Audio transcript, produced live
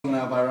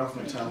now by Ralph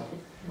McTell.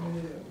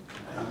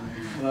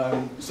 And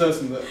I'm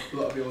certain that a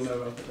lot of you will know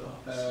Ralph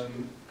McTell.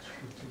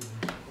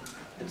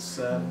 It's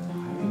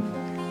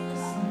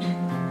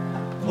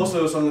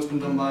also a song that's been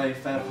done by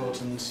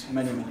Fairport and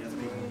many, many other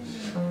people.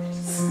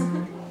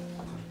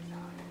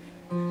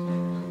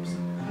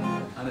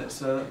 And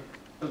it's a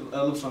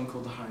love song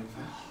called The Hiring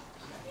Fair.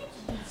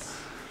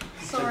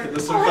 Sorry.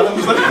 There's some kind of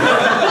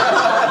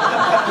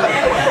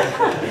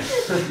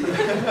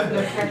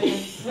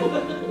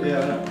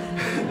yeah.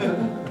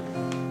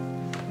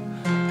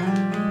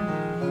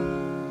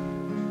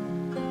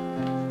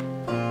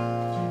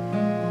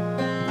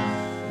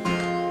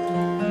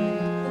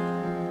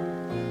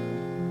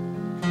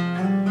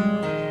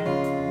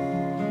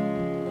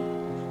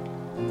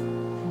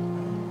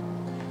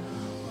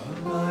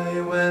 Well,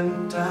 I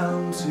went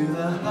down to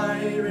the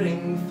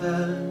hiring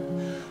fair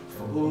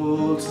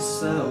for to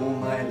sell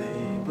my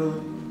labour.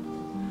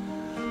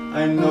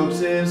 I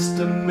noticed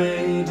a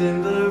maid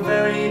in the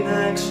very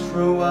next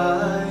row.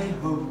 I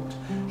hoped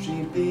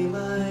she'd be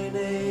my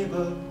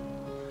neighbour.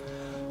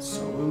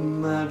 So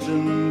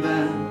imagine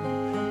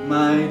then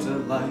my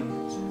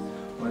delight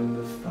when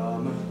the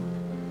farmer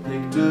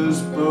picked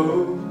us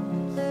both.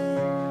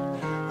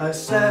 I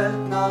said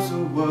not a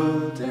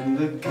word in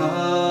the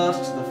cart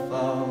to the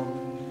farm,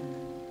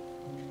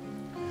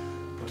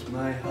 but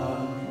my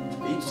heart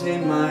beat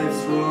in my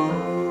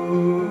throat.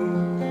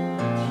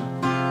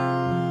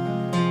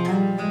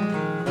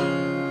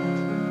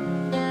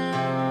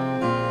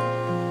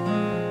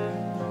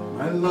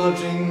 My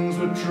lodgings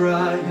were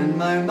dry and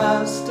my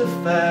master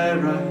fair.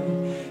 I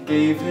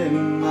gave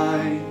him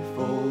my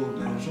full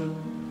measure,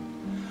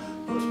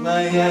 but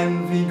my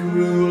envy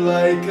grew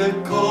like a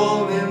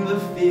corn in the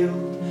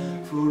field,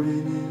 for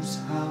in his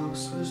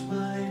house was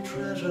my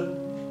treasure.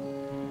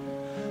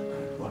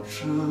 I'd watch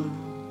her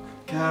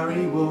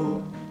carry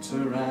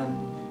water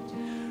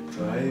and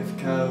drive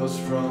cows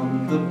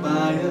from the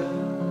byre.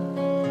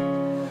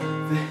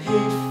 The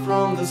heat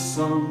from the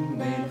sun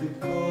made the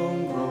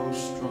corn grow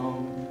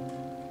strong.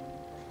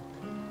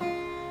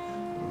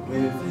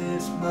 With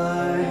it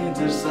my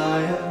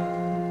desire,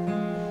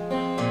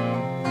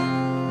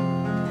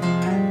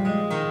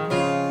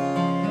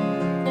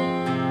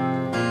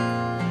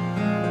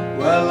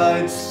 well,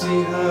 I'd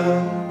see her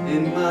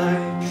in my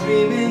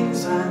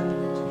dreamings and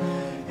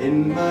in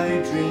my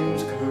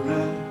dreams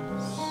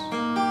caress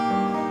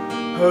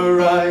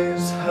her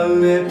eyes, her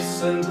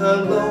lips and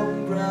her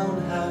long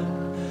brown hair,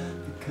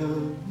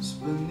 because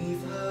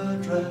beneath her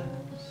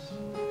dress.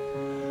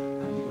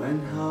 And when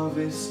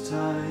harvest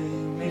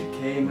time it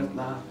came at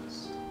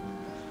last,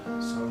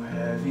 so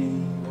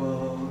heavy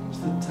was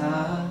the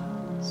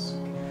task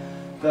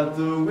that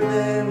the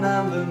women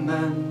and the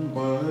men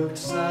worked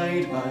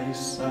side by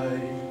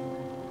side.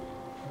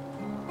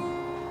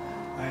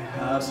 I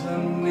had her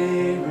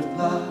near at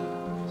last.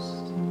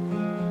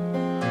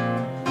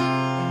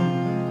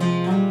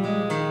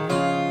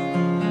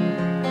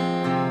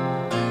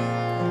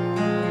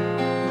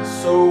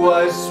 So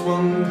I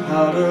swung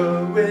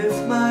harder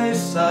with my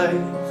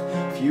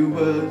scythe, few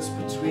words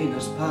between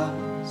us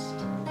passed.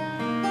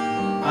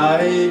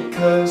 I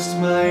cursed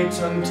my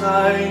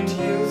tongue-tied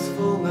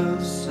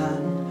youthfulness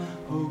and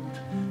hoped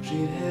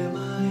she'd hear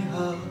my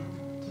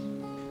heart.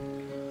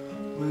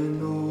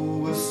 When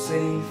all was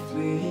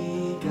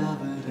safely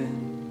gathered in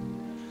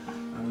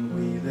and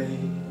we lay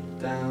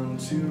down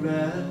to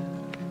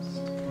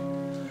rest,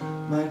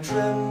 my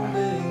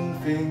trembling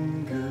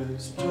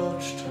fingers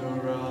touched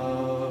her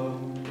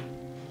arm.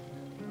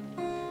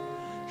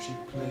 She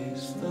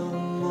placed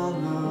them on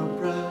her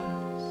breast.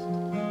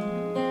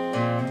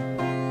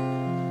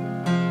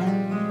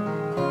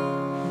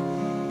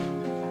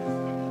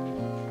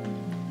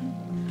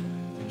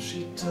 Then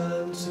she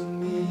turned to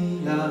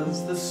me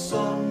as the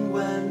sun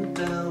went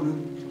down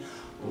and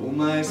all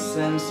my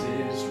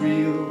senses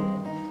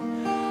reeled,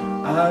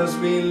 as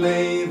we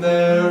lay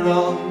there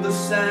on the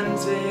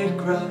scented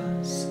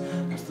grass,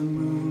 as the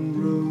moon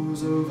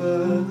rose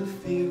over the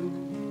field.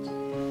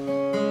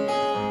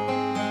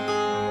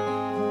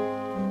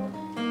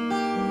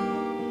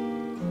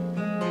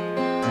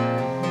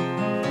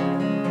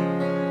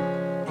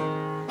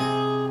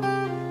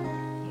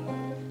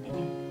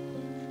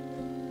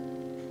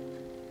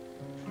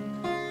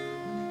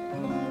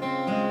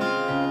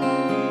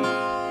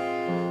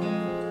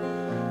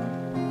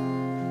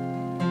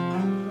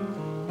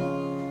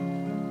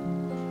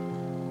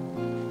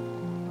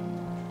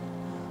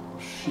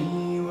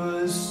 She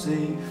was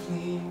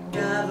safely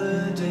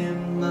gathered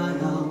in my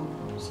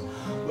arms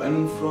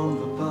when from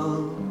the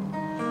barn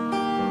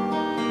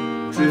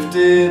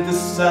drifted the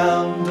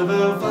sound of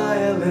a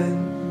violin.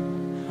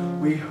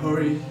 We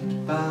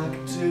hurried back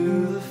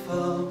to the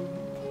farm.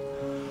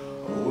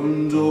 Oh,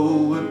 and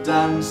all were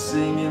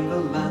dancing in the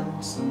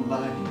lamps and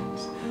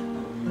lights,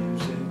 and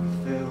music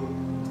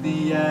filled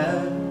the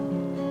air.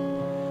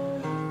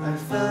 I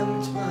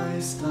thanked my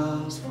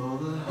stars for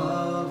the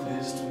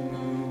harvest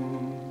moon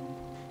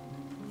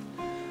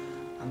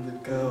and the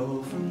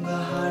girl from the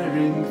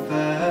hiring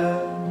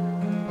fair.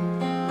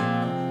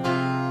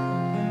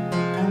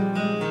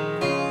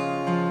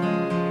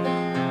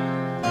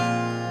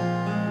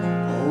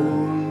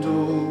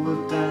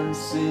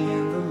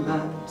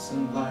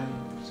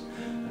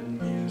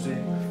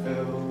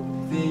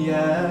 the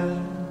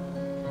air.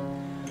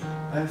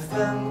 I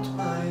thanked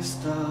my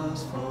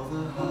stars for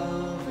the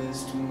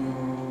harvest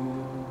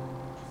moon,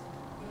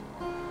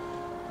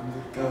 and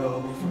the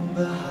girl from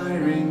the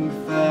hiring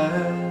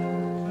fair.